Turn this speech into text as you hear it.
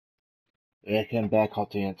Welcome back,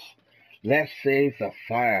 audience. Let's save the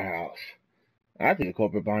firehouse. I think the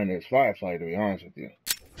culprit behind this Firefly, to be honest with you.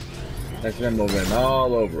 Let's them over and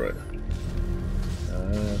all over it.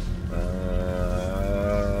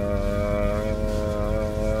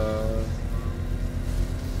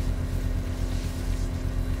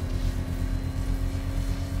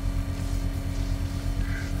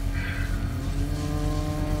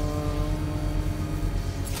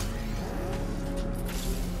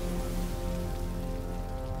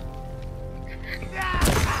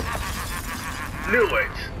 Knew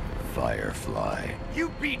it! Firefly.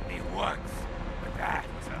 You beat me once, but that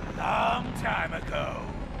was a long time ago.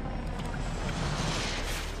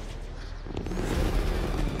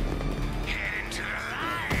 Get into the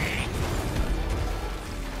light!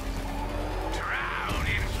 Drown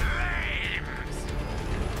in flames!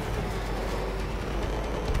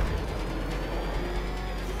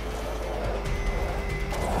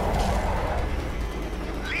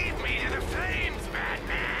 Lead me to the flames,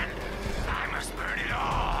 Batman! I must burn it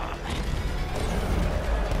all!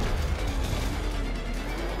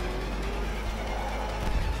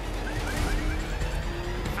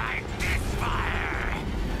 Fight this fire!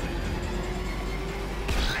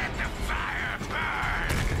 Let the fire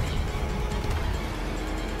burn!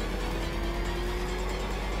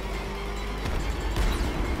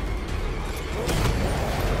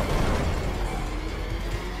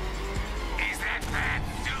 Is that bad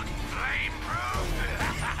suit flame-proof?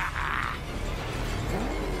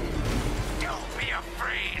 Don't be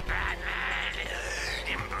afraid, Batman!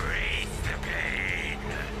 Embrace the pain!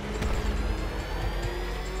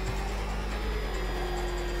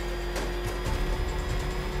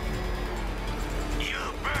 You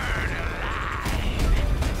burn alive!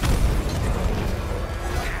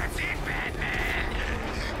 That's it, Batman!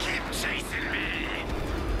 Keep chasing me!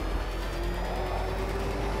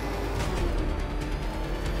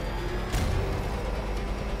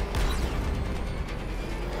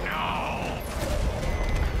 No!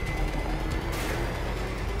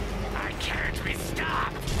 I can't be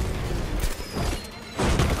stopped!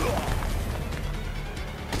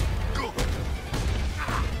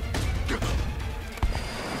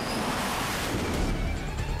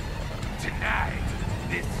 Tonight,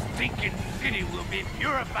 this stinking city will be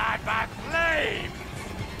purified by flames!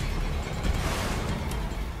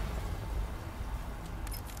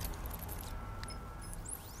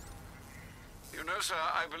 You know, sir,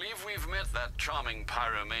 I believe we've met that charming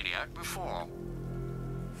pyromaniac before.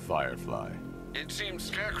 Firefly. It seems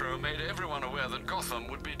Scarecrow made everyone aware that Gotham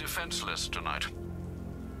would be defenseless tonight.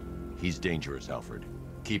 He's dangerous, Alfred.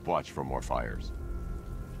 Keep watch for more fires.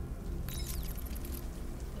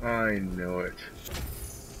 I knew it.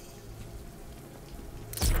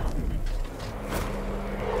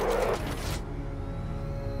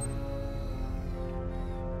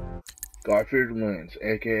 Garfield wins,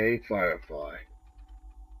 aka Firefly.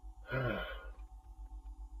 I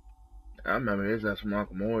remember his ass from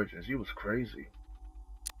Arkham Origins. He was crazy.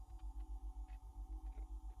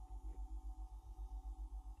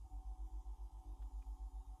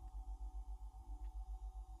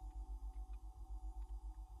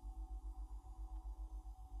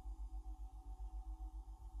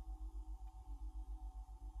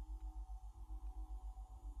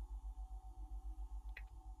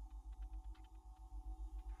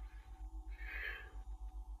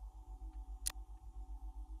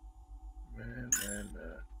 Man.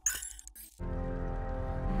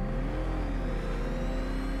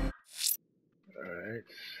 Alright,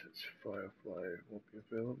 it's Firefly won't be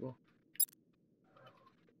available.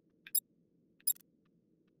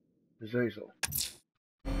 Azazel.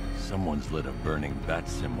 Someone's lit a burning bat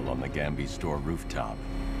symbol on the Gambi store rooftop.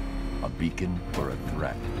 A beacon or a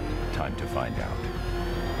threat? Time to find out.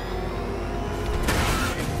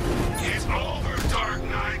 It's over, Dark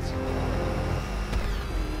Knight!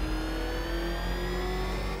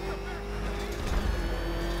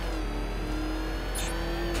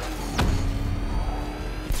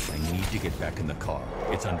 I need to get back in the car.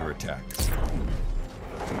 It's under attack.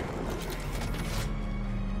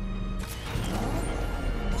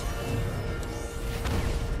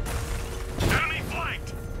 Enemy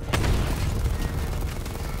flanked!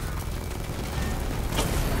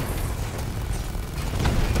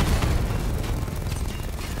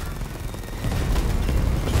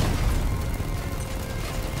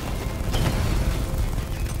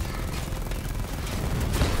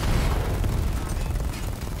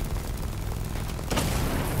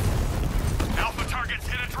 Alpha targets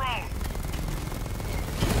hit a drone!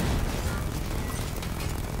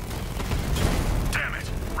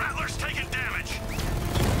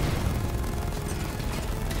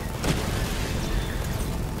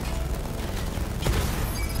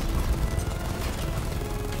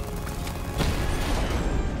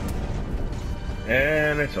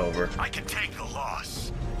 it's over. I can take the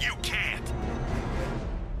loss. You can't.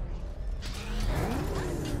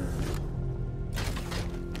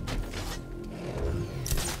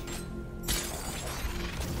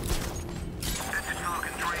 This is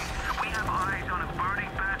Falcon 3. We have eyes on a burning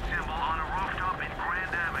bat symbol on a rooftop in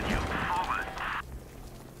Grand Avenue. Over.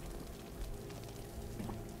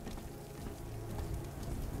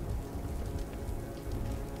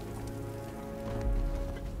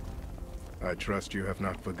 I trust you have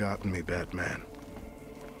not forgotten me, Batman.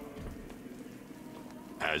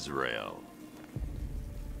 Azrael.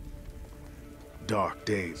 Dark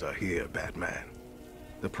days are here, Batman.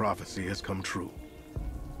 The prophecy has come true.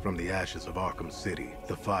 From the ashes of Arkham City,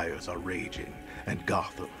 the fires are raging, and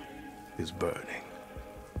Gotham is burning.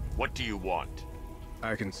 What do you want?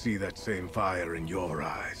 I can see that same fire in your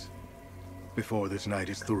eyes. Before this night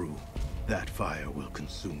is through, that fire will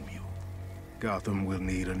consume you. Gotham will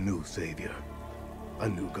need a new savior, a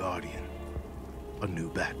new guardian, a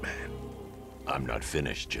new Batman. I'm not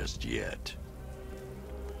finished just yet.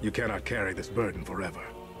 You cannot carry this burden forever.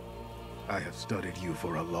 I have studied you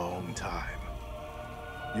for a long time.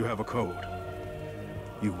 You have a code.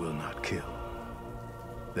 You will not kill.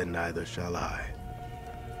 Then neither shall I.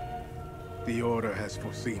 The Order has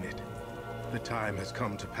foreseen it. The time has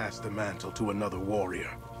come to pass the mantle to another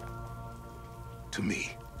warrior. To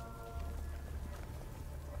me.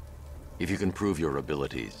 If you can prove your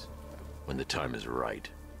abilities, when the time is right,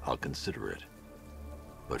 I'll consider it.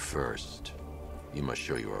 But first, you must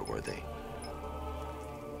show you are worthy.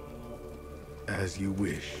 As you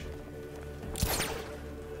wish.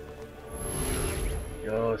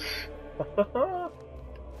 Yes.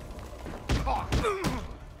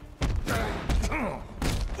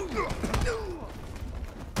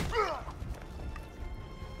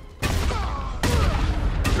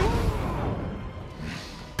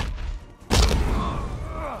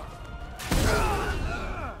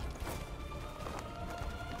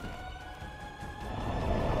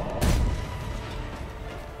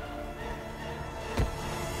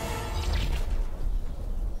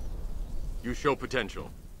 You show potential.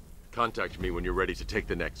 Contact me when you're ready to take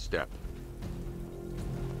the next step.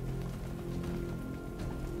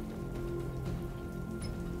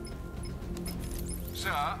 Sir,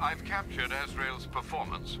 I've captured Azrael's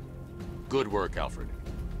performance. Good work, Alfred.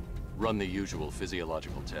 Run the usual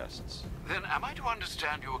physiological tests. Then am I to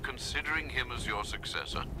understand you are considering him as your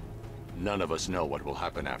successor? None of us know what will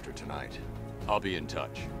happen after tonight. I'll be in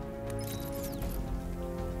touch.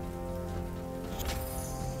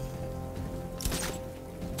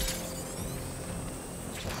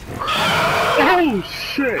 Oh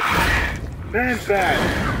shit! That's bad.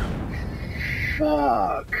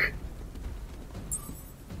 Fuck.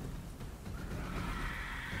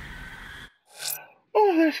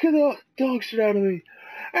 Oh, that scared the dog shit out of me.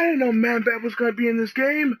 I didn't know Man Bat was gonna be in this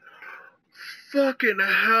game. Fucking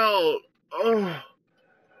hell. Oh.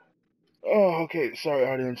 Oh, okay. Sorry,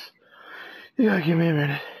 audience. You gotta give me a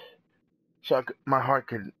minute. So my heart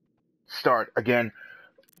could start again.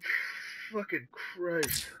 Fucking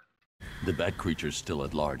Christ. The bat creature's still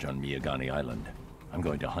at large on Miyagani Island. I'm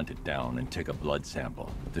going to hunt it down and take a blood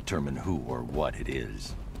sample, determine who or what it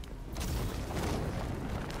is.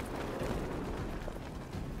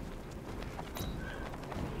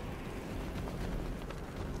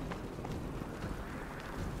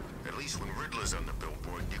 At least when Riddler's on the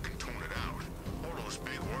billboard, you can tone it out. All those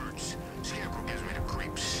big words. Scarecrow gives me the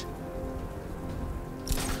creeps.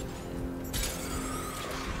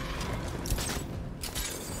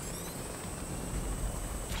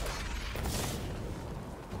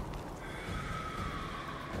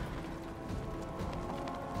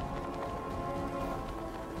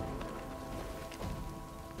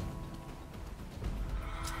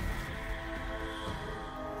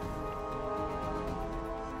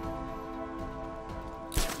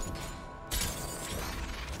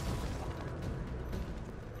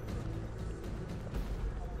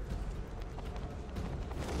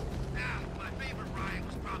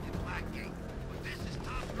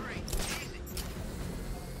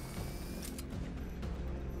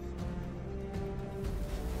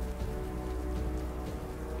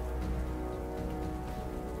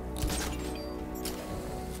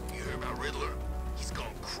 Riddler. He's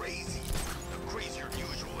gone crazy. Crazier than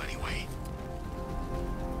usual, anyway.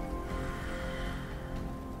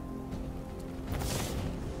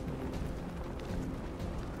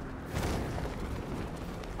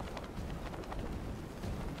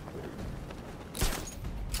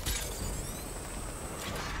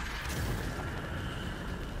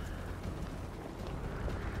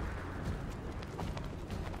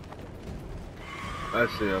 I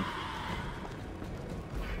see him.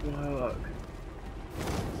 Fuck.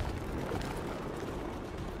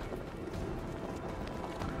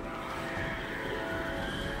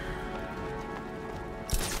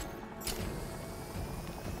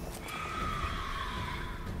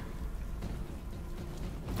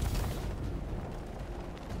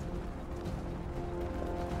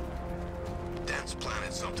 Dan's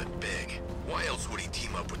planning something big. Why else would he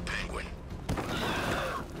team up with Penguin?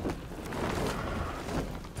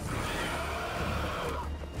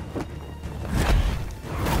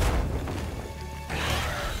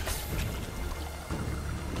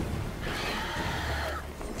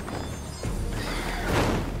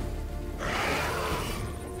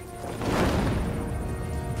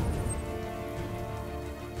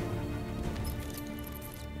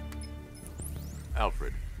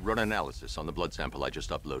 Alfred, run analysis on the blood sample I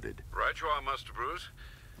just uploaded. Right you are, Master Bruce.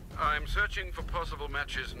 I'm searching for possible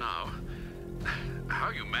matches now.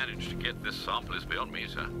 How you managed to get this sample is beyond me,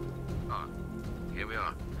 sir. Ah, here we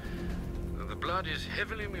are. The blood is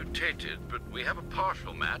heavily mutated, but we have a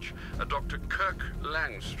partial match, a Dr. Kirk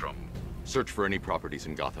Langstrom. Search for any properties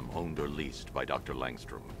in Gotham owned or leased by Dr.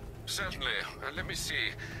 Langstrom. Certainly. Let me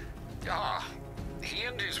see. Ah, he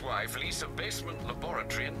and his wife lease a basement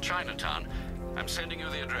laboratory in Chinatown. I'm sending you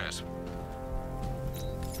the address.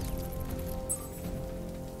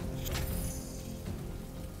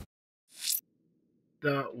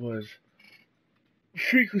 That was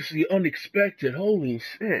freakishly unexpected. Holy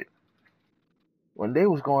shit. When they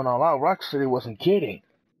was going all out, Rocksteady wasn't kidding.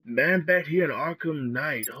 Man Bat here in Arkham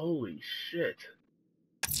Knight. Holy shit.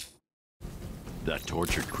 That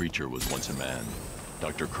tortured creature was once a man.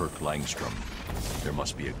 Dr. Kirk Langstrom. There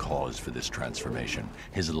must be a cause for this transformation.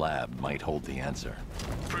 His lab might hold the answer.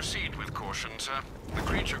 Proceed with caution, sir. The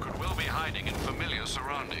creature could well be hiding in familiar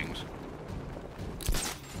surroundings.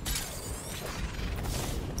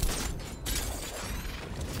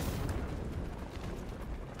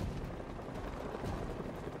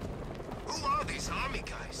 Who are these army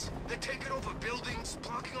guys? They're taking over buildings,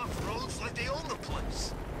 blocking off roads like they own the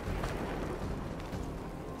place.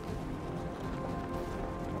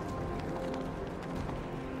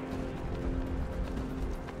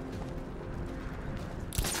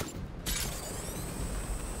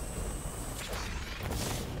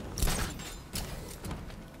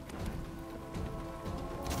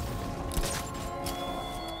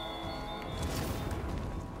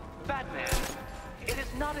 Batman, it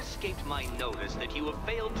has not escaped my notice that you have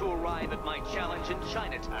failed to arrive at my challenge in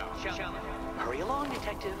Chinatown. Hurry along,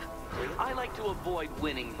 Detective. I like to avoid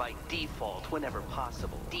winning by default whenever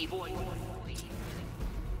possible.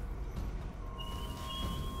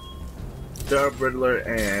 Shut up, Riddler,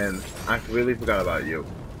 and I really forgot about you.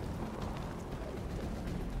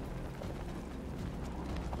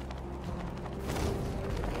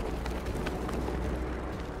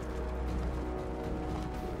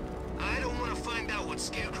 I don't want to find out what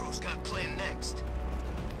Scarecrow's got planned next.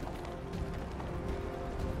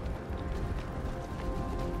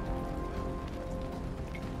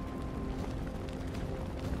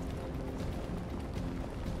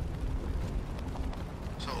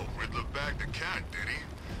 So, Riddler bagged the cat, did he?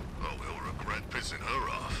 Oh, we'll regret pissing her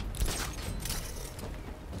off.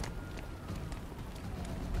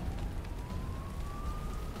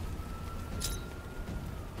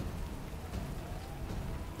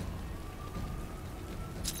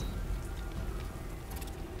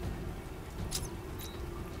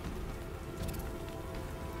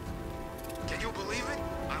 Can you believe it?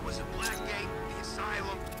 I was at Blackgate, the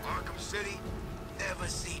Asylum, Arkham City. Never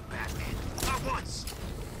seen Batman. Not once.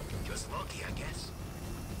 Just lucky, I guess.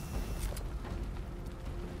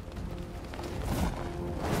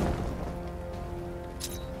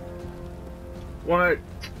 What?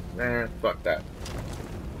 Nah, fuck that.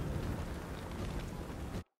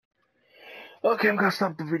 Okay, I'm gonna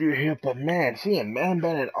stop the video here, but man, seeing Man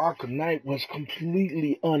Bat at Arkham Knight was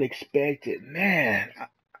completely unexpected. Man,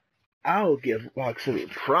 I'll give Rocksteady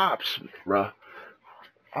props, bruh.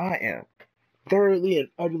 I am thoroughly and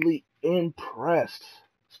utterly impressed.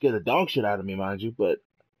 Scared the dog shit out of me, mind you, but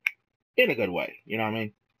in a good way, you know what I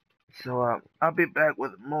mean? So, I'll be back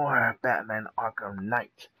with more Batman Arkham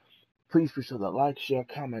Knight. Please be sure to like, share,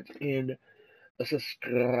 comment, and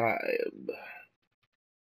subscribe.